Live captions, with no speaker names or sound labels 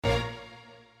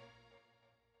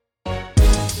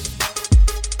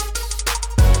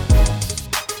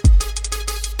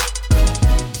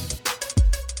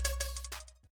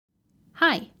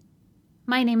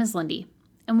My name is Lindy,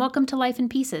 and welcome to Life in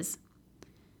Pieces.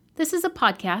 This is a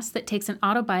podcast that takes an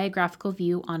autobiographical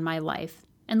view on my life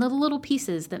and the little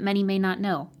pieces that many may not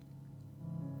know.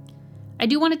 I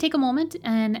do want to take a moment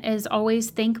and, as always,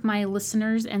 thank my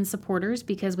listeners and supporters,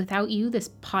 because without you, this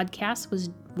podcast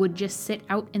would just sit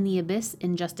out in the abyss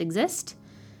and just exist.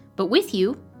 But with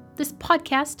you, this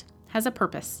podcast has a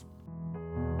purpose.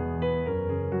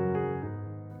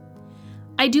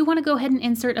 I do want to go ahead and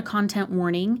insert a content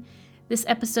warning. This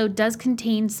episode does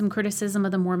contain some criticism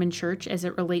of the Mormon Church as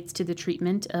it relates to the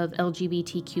treatment of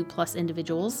LGBTQ+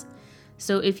 individuals.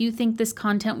 So if you think this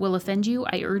content will offend you,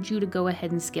 I urge you to go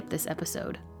ahead and skip this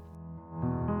episode.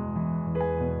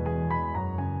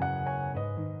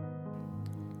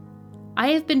 I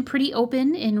have been pretty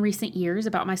open in recent years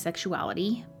about my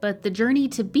sexuality, but the journey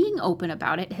to being open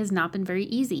about it has not been very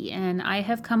easy, and I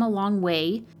have come a long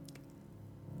way.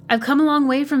 I've come a long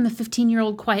way from the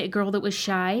 15-year-old quiet girl that was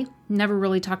shy, never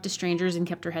really talked to strangers, and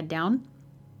kept her head down.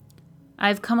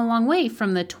 I've come a long way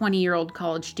from the 20-year-old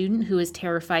college student who is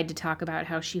terrified to talk about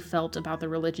how she felt about the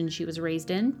religion she was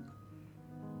raised in.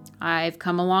 I've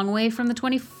come a long way from the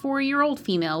 24-year-old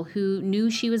female who knew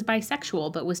she was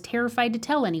bisexual but was terrified to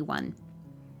tell anyone.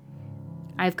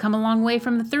 I've come a long way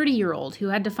from the 30-year-old who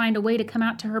had to find a way to come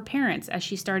out to her parents as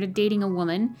she started dating a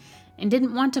woman and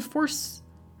didn't want to force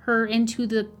her into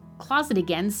the closet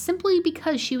again simply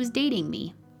because she was dating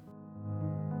me.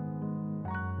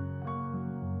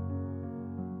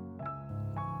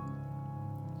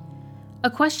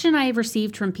 A question I have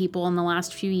received from people in the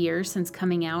last few years since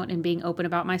coming out and being open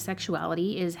about my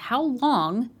sexuality is, how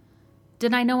long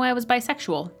did I know I was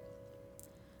bisexual?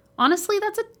 Honestly,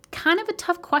 that's a kind of a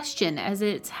tough question, as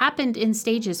it's happened in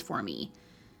stages for me.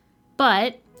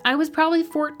 But I was probably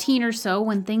 14 or so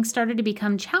when things started to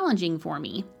become challenging for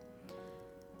me.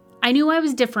 I knew I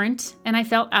was different, and I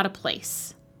felt out of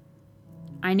place.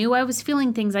 I knew I was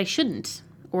feeling things I shouldn't,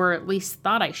 or at least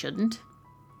thought I shouldn't.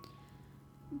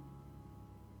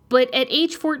 But at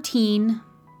age 14,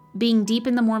 being deep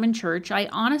in the Mormon Church, I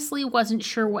honestly wasn't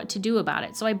sure what to do about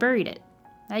it, so I buried it.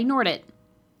 I ignored it.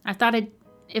 I thought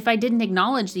if I didn't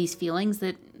acknowledge these feelings,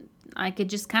 that I could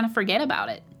just kind of forget about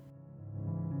it.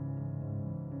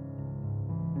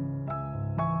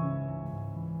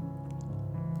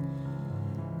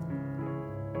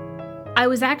 I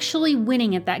was actually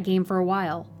winning at that game for a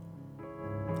while.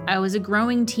 I was a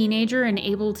growing teenager and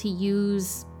able to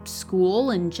use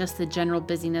school and just the general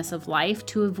busyness of life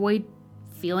to avoid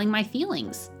feeling my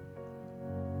feelings.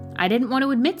 I didn't want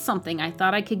to admit something I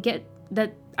thought could get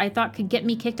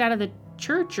me kicked out of the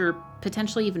church, or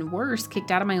potentially even worse,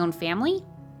 kicked out of my own family.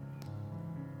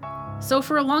 So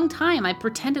for a long time, I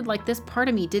pretended like this part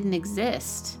of me didn't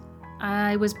exist.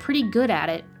 I was pretty good at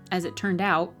it, as it turned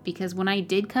out, because when I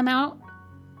did come out,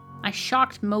 I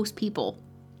shocked most people.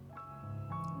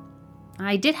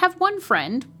 I did have one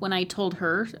friend, when I told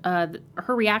her,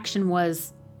 her reaction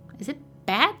was, "Is it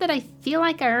bad that I feel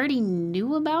like I already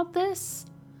knew about this?"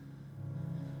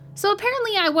 So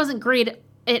apparently I wasn't great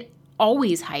at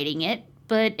always hiding it,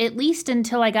 but at least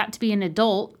until I got to be an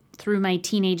adult, through my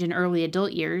teenage and early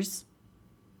adult years,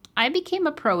 I became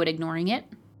a pro at ignoring it.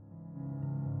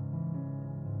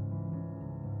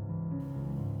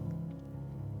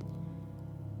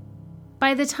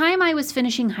 By the time I was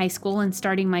finishing high school and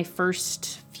starting my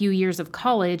first few years of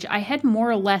college, I had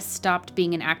more or less stopped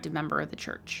being an active member of the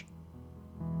church.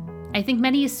 I think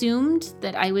many assumed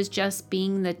that I was just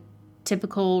being the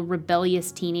typical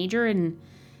rebellious teenager and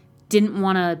didn't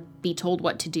want to be told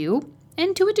what to do.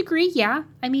 And to a degree, yeah,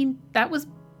 that was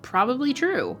probably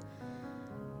true.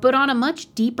 But on a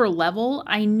much deeper level,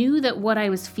 I knew that what I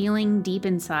was feeling deep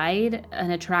inside, an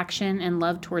attraction and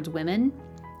love towards women,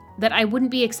 that I wouldn't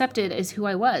be accepted as who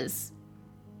I was.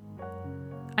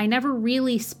 I never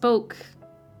really spoke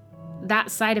that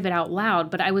side of it out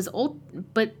loud, but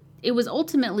it was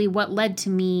ultimately what led to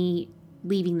me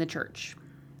leaving the church.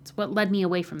 It's what led me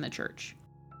away from the church.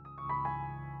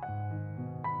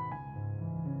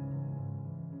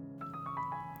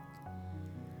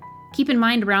 Keep in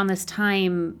mind, around this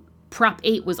time, Prop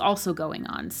 8 was also going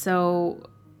on, so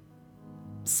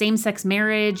same-sex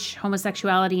marriage,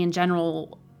 homosexuality in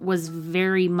general, was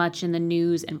very much in the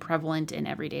news and prevalent in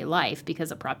everyday life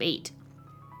because of Prop 8.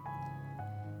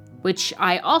 Which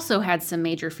I also had some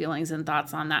major feelings and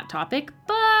thoughts on that topic,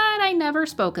 but I never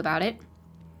spoke about it.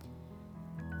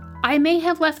 I may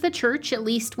have left the church, at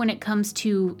least when it comes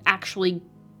to actually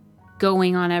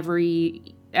going on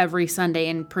every Sunday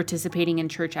and participating in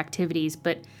church activities,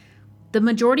 but the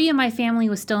majority of my family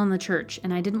was still in the church,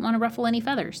 and I didn't want to ruffle any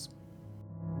feathers.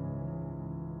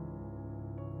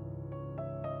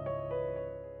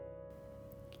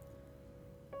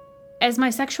 As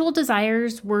my sexual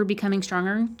desires were becoming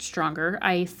stronger and stronger,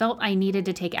 I felt I needed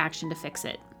to take action to fix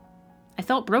it. I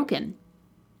felt broken.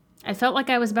 I felt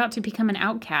like I was about to become an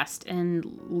outcast and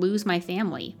lose my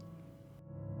family.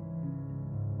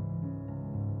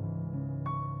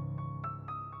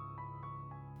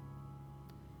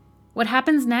 What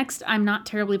happens next, I'm not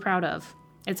terribly proud of.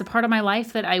 It's a part of my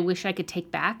life that I wish I could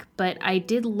take back, but I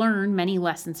did learn many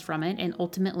lessons from it, and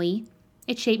ultimately,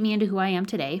 it shaped me into who I am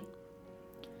today.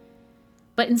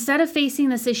 But instead of facing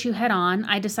this issue head on,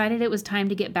 I decided it was time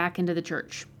to get back into the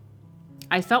church.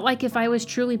 I felt like if I was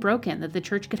truly broken, that the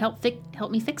church could help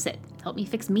me fix it, help me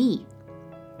fix me.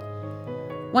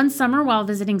 One summer, while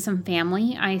visiting some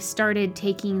family, I started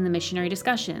taking the missionary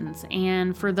discussions.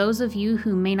 And for those of you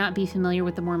who may not be familiar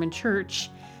with the Mormon Church,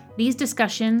 these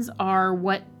discussions are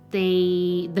what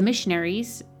the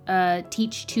missionaries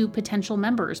teach to potential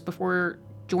members before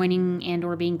joining and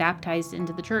or being baptized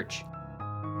into the church.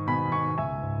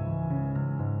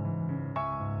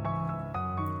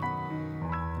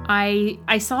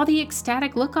 I saw the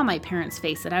ecstatic look on my parents'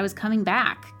 face that I was coming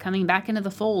back into the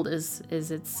fold, as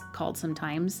it's called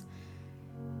sometimes.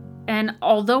 And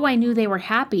although I knew they were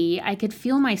happy, I could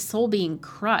feel my soul being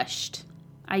crushed.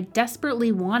 I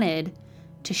desperately wanted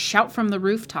to shout from the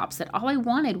rooftops that all I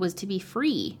wanted was to be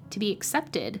free, to be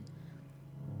accepted.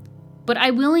 But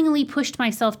I willingly pushed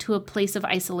myself to a place of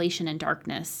isolation and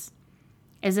darkness,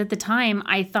 as at the time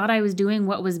I thought I was doing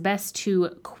what was best to,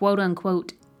 quote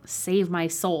unquote, save my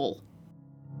soul.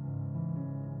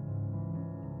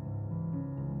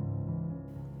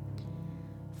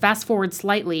 Fast forward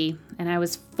slightly, and I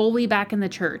was fully back in the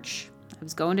church. I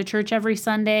was going to church every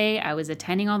Sunday, I was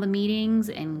attending all the meetings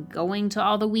and going to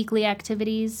all the weekly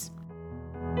activities.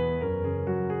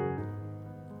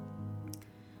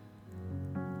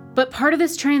 But part of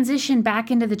this transition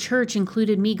back into the church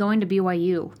included me going to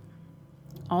BYU.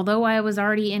 Although I was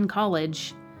already in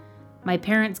college, my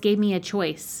parents gave me a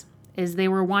choice, as they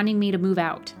were wanting me to move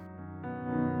out.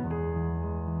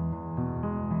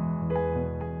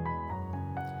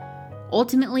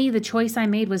 Ultimately, the choice I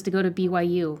made was to go to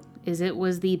BYU, as it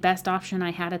was the best option I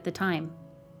had at the time.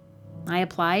 I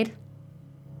applied.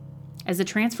 As a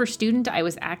transfer student, I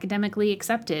was academically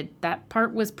accepted. That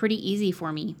part was pretty easy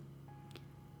for me.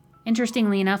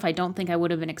 Interestingly enough, I don't think I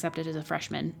would have been accepted as a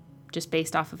freshman, just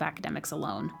based off of academics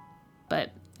alone.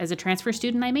 But as a transfer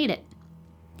student, I made it.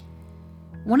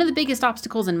 One of the biggest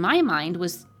obstacles in my mind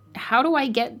was, how do I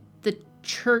get the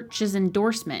church's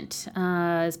endorsement?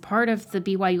 As part of the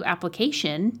BYU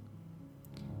application,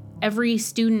 every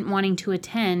student wanting to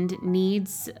attend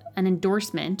needs an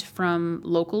endorsement from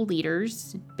local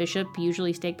leaders, bishop,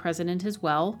 usually stake president as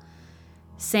well,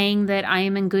 saying that I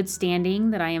am in good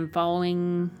standing, that I am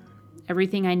following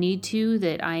everything I need to,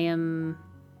 that I am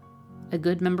a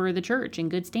good member of the church in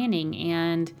good standing.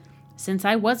 And since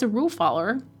I was a rule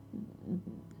follower,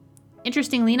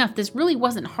 interestingly enough, this really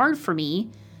wasn't hard for me,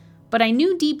 but I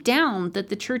knew deep down that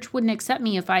the church wouldn't accept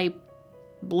me if I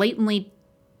blatantly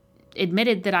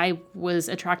admitted that I was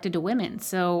attracted to women.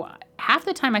 So half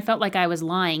the time I felt like I was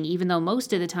lying, even though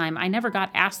most of the time I never got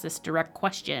asked this direct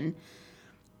question.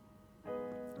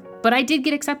 But I did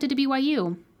get accepted to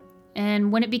BYU.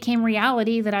 And when it became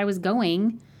reality that I was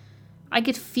going, I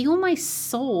could feel my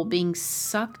soul being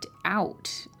sucked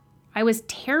out. I was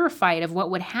terrified of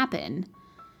what would happen,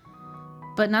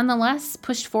 but nonetheless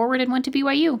pushed forward and went to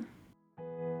BYU.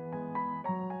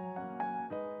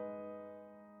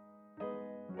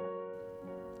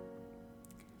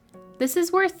 This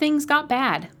is where things got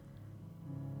bad.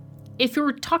 If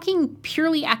you're talking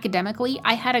purely academically,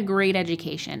 I had a great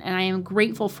education, and I am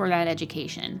grateful for that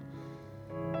education.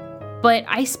 But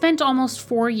I spent almost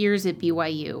 4 years at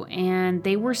BYU, and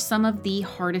they were some of the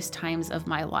hardest times of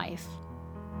my life.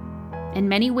 In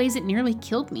many ways, it nearly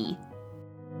killed me.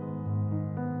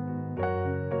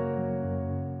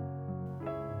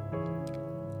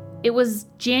 It was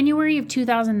January of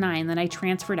 2009 that I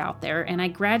transferred out there, and I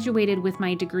graduated with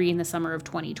my degree in the summer of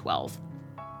 2012.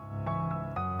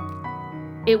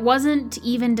 It wasn't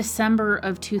even December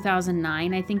of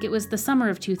 2009, I think it was the summer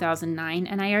of 2009,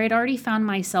 and I had already found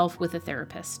myself with a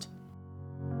therapist.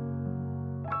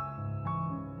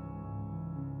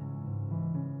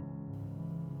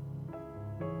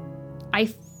 I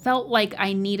felt like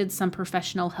I needed some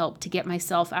professional help to get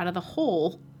myself out of the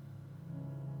hole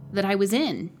that I was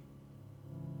in.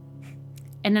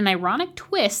 In an ironic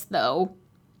twist, though,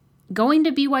 going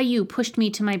to BYU pushed me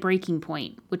to my breaking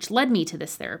point, which led me to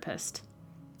this therapist.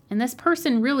 And this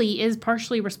person really is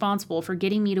partially responsible for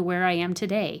getting me to where I am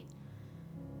today.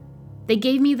 They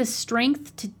gave me the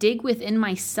strength to dig within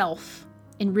myself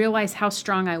and realize how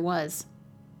strong I was,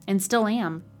 and still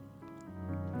am.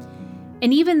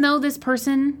 And even though this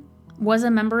person was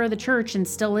a member of the church and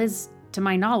still is, to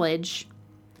my knowledge,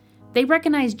 they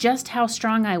recognized just how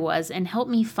strong I was and helped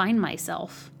me find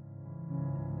myself.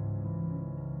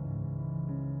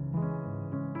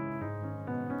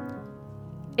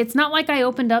 It's not like I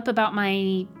opened up about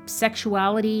my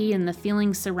sexuality and the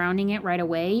feelings surrounding it right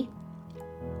away.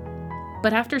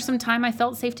 But after some time, I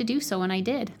felt safe to do so, and I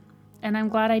did. And I'm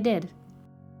glad I did.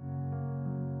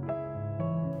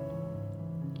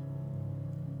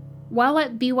 While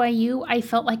at BYU, I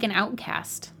felt like an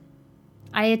outcast.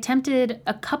 I attempted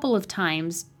a couple of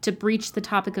times to breach the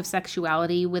topic of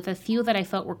sexuality with a few that I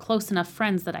felt were close enough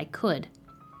friends that I could.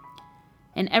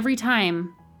 And every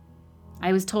time,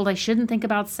 I was told I shouldn't think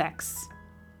about sex.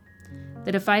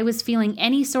 That if I was feeling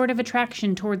any sort of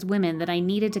attraction towards women, that I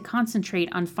needed to concentrate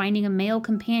on finding a male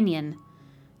companion,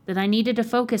 that I needed to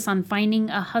focus on finding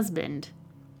a husband,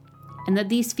 and that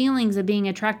these feelings of being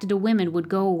attracted to women would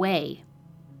go away.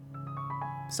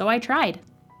 So I tried.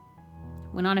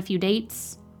 Went on a few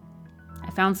dates.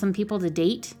 I found some people to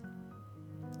date.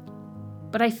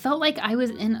 But I felt like I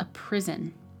was in a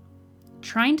prison.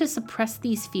 Trying to suppress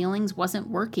these feelings wasn't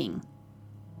working.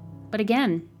 But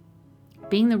again,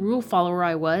 being the rule follower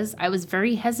I was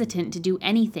very hesitant to do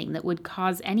anything that would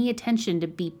cause any attention to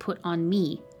be put on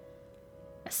me,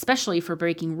 especially for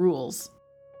breaking rules.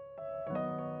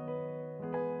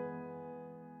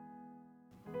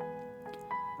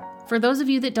 For those of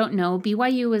you that don't know,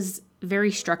 BYU is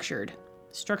very structured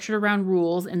around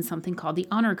rules and something called the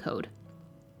Honor Code.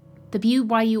 The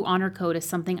BYU Honor Code is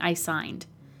something I signed,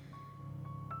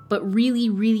 but really,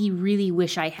 really, really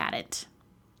wish I hadn't.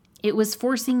 It was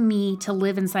forcing me to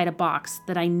live inside a box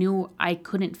that I knew I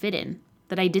couldn't fit in,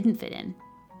 that I didn't fit in.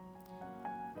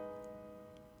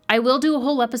 I will do a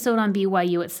whole episode on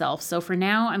BYU itself, so for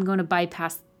now, I'm going to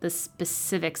bypass the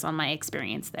specifics on my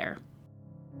experience there.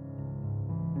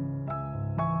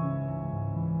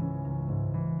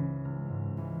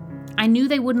 I knew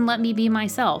they wouldn't let me be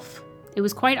myself. It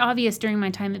was quite obvious during my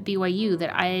time at BYU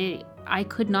that I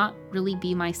could not really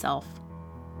be myself.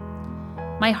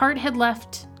 My heart had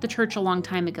left the church a long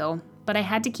time ago, but I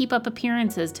had to keep up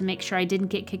appearances to make sure I didn't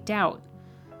get kicked out.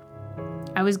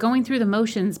 I was going through the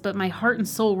motions, but my heart and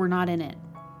soul were not in it.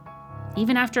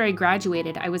 Even after I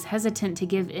graduated, I was hesitant to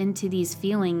give in to these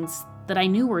feelings that I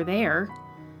knew were there.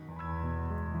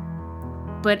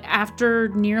 But after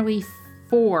nearly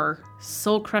 4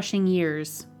 soul-crushing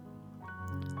years,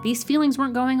 these feelings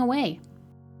weren't going away.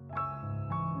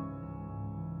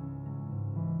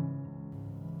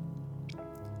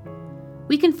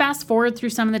 We can fast forward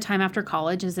through some of the time after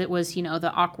college, as it was,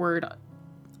 the awkward,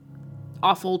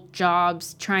 awful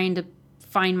jobs, trying to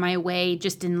find my way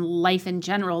just in life in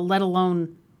general, let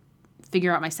alone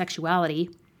figure out my sexuality.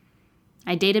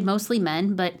 I dated mostly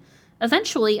men, but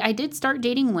eventually I did start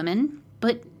dating women,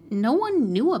 but no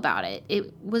one knew about it.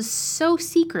 It was so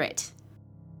secret.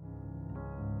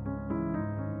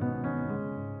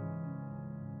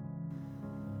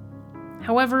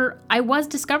 However, I was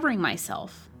discovering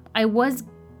myself. I was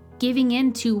giving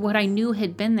in to what I knew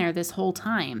had been there this whole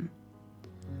time.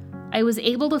 I was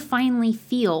able to finally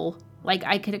feel like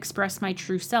I could express my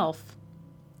true self.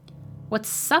 What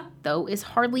sucked, though, is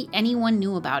hardly anyone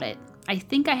knew about it. I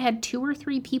think I had 2 or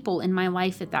 3 people in my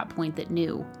life at that point that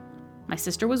knew. My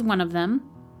sister was one of them,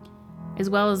 as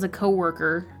well as a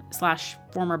coworker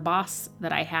 / former boss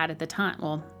that I had at the time.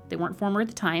 Well, they weren't former at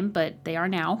the time, but they are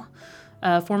now.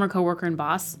 Former coworker and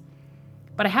boss.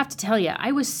 But I have to tell you,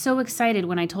 I was so excited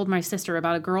when I told my sister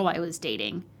about a girl I was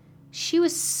dating. She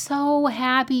was so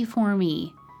happy for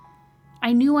me.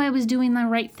 I knew I was doing the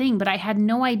right thing, but I had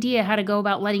no idea how to go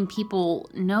about letting people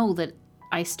know that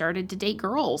I started to date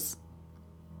girls.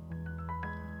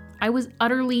 I was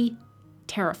utterly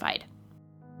terrified.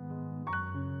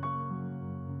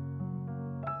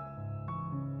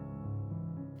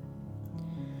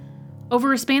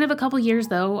 Over a span of a couple years,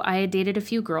 though, I had dated a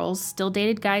few girls, still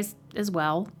dated guys as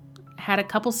well, had a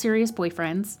couple serious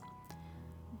boyfriends,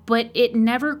 but it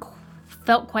never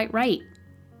felt quite right.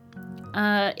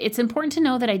 It's important to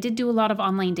know that I did do a lot of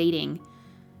online dating,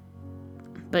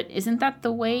 but isn't that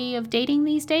the way of dating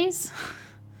these days?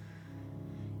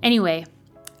 Anyway,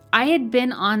 I had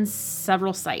been on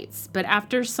several sites, but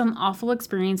after some awful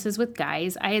experiences with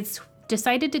guys, I had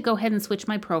decided to go ahead and switch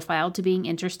my profile to being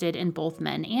interested in both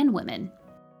men and women.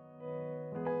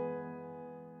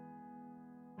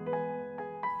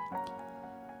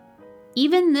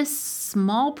 Even this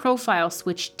small profile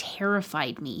switch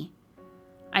terrified me.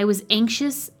 I was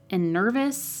anxious and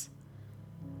nervous,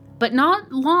 but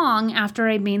not long after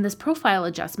I made this profile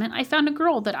adjustment, I found a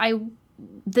girl that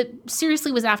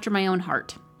seriously was after my own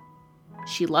heart.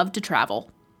 She loved to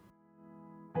travel.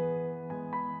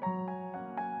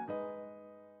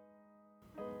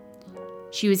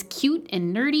 She was cute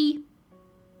and nerdy.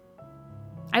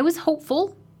 I was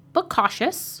hopeful, but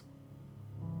cautious.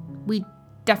 We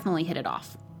definitely hit it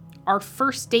off. Our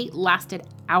first date lasted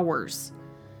hours.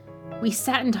 We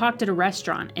sat and talked at a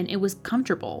restaurant, and it was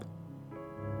comfortable.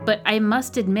 But I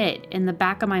must admit, in the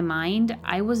back of my mind,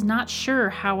 I was not sure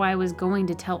how I was going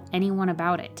to tell anyone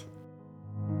about it.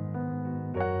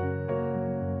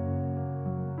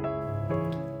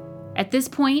 At this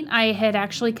point, I had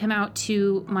actually come out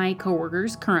to my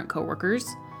current coworkers.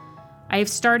 I have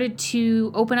started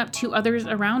to open up to others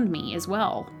around me as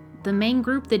well. The main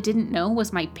group that didn't know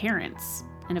was my parents,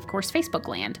 and of course, Facebook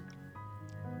land.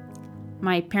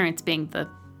 My parents being the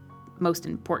most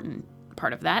important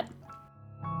part of that.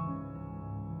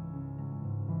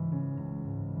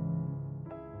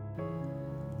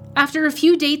 After a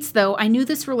few dates, though, I knew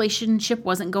this relationship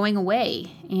wasn't going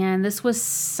away, and this was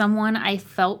someone I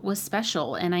felt was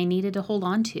special and I needed to hold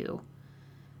on to.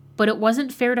 But it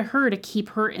wasn't fair to her to keep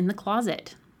her in the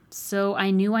closet, so I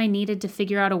knew I needed to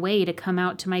figure out a way to come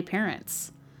out to my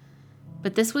parents.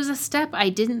 But this was a step I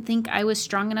didn't think I was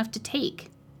strong enough to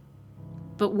take.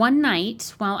 But one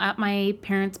night, while at my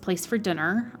parents' place for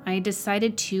dinner, I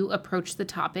decided to approach the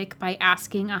topic by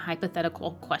asking a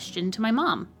hypothetical question to my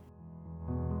mom.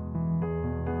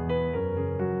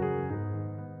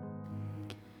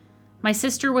 My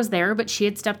sister was there, but she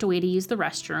had stepped away to use the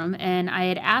restroom, and I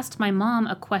had asked my mom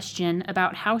a question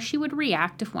about how she would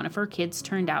react if one of her kids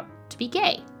turned out to be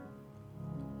gay.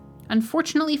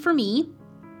 Unfortunately for me,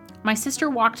 my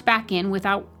sister walked back in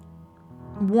without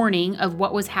warning of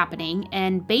what was happening,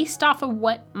 and based off of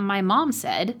what my mom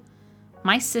said,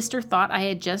 my sister thought I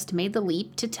had just made the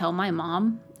leap to tell my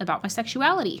mom about my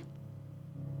sexuality.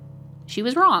 She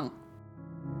was wrong.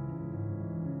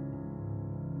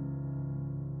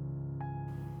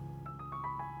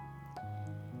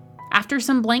 After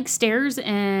some blank stares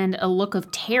and a look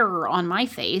of terror on my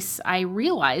face, I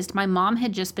realized my mom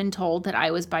had just been told that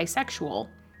I was bisexual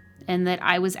and that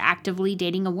I was actively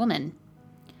dating a woman.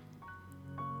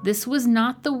 This was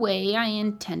not the way I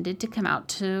intended to come out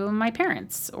to my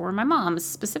parents, or my mom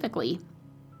specifically.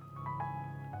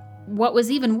 What was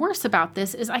even worse about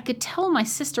this is I could tell my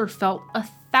sister felt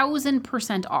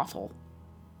 1,000% awful.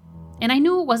 And I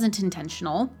knew it wasn't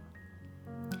intentional.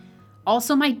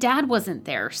 Also, my dad wasn't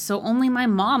there, so only my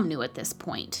mom knew at this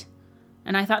point.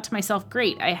 And I thought to myself,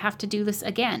 great, I have to do this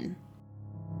again.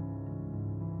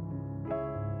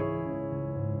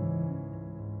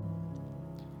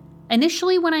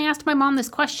 Initially, when I asked my mom this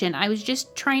question, I was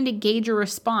just trying to gauge a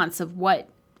response of what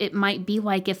it might be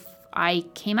like if I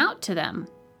came out to them.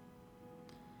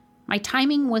 My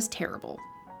timing was terrible,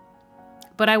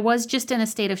 but I was just in a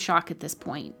state of shock at this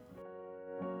point.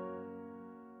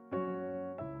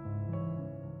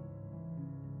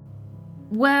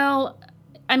 Well,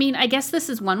 I guess this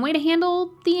is one way to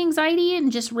handle the anxiety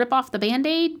and just rip off the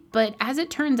Band-Aid, but as it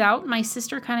turns out, my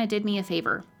sister kind of did me a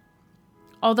favor.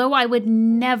 Although I would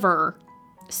never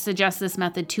suggest this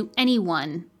method to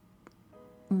anyone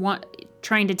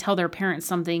trying to tell their parents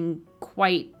something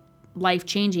quite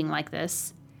life-changing like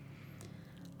this,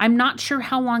 I'm not sure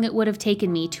how long it would have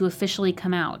taken me to officially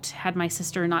come out had my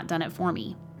sister not done it for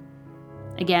me.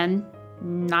 Again,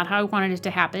 not how I wanted it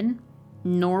to happen,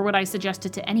 nor would I suggest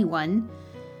it to anyone.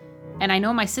 And I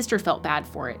know my sister felt bad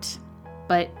for it,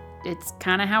 but it's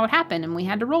kind of how it happened and we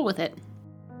had to roll with it.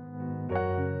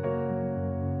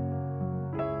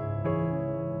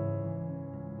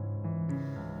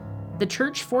 The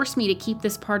church forced me to keep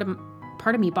this part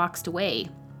of me boxed away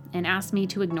and asked me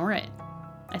to ignore it.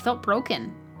 I felt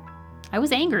broken. I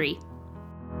was angry.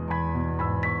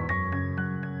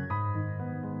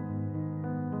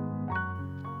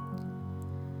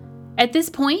 At this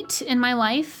point in my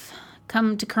life,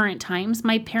 come to current times,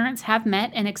 my parents have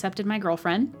met and accepted my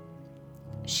girlfriend.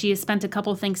 She has spent a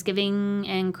couple Thanksgiving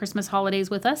and Christmas holidays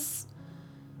with us.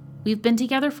 We've been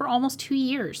together for almost 2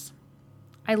 years.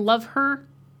 I love her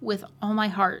with all my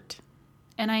heart,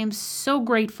 and I am so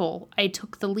grateful I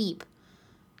took the leap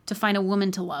to find a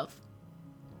woman to love.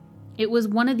 It was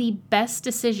one of the best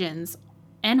decisions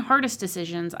and hardest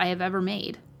decisions I have ever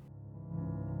made.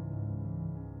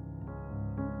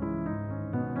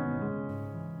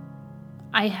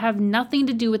 I have nothing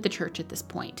to do with the church at this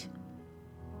point.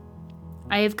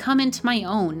 I have come into my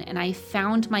own and I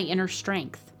found my inner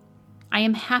strength. I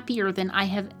am happier than I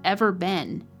have ever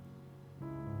been.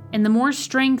 And the more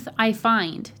strength I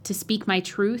find to speak my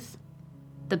truth,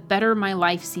 the better my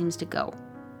life seems to go.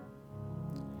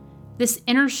 This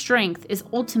inner strength is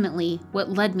ultimately what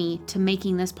led me to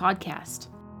making this podcast.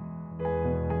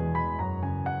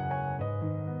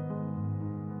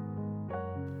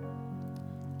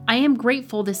 I am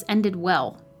grateful this ended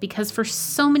well, because for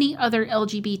so many other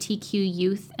LGBTQ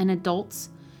youth and adults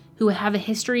who have a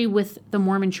history with the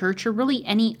Mormon Church or really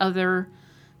any other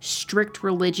strict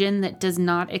religion that does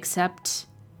not accept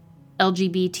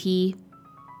LGBT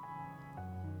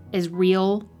as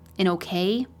real and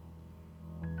okay,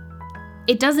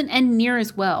 it doesn't end near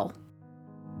as well.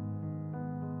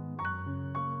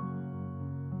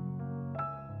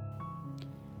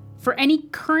 For any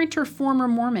current or former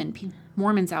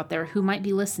Mormons out there who might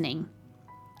be listening,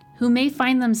 who may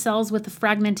find themselves with a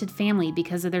fragmented family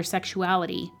because of their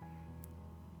sexuality,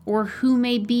 or who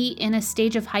may be in a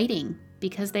stage of hiding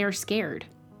because they are scared,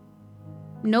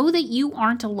 know that you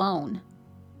aren't alone.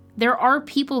 There are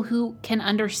people who can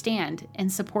understand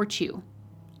and support you.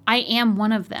 I am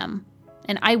one of them,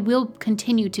 and I will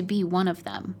continue to be one of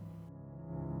them.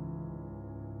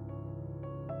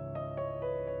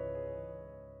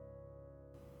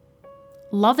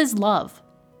 Love is love.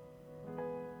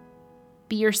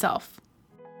 Be yourself.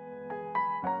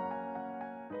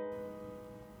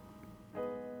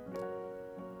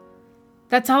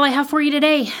 That's all I have for you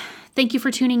today. Thank you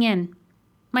for tuning in.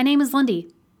 My name is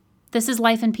Lindy. This is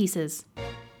Life in Pieces.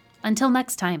 Until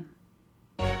next time.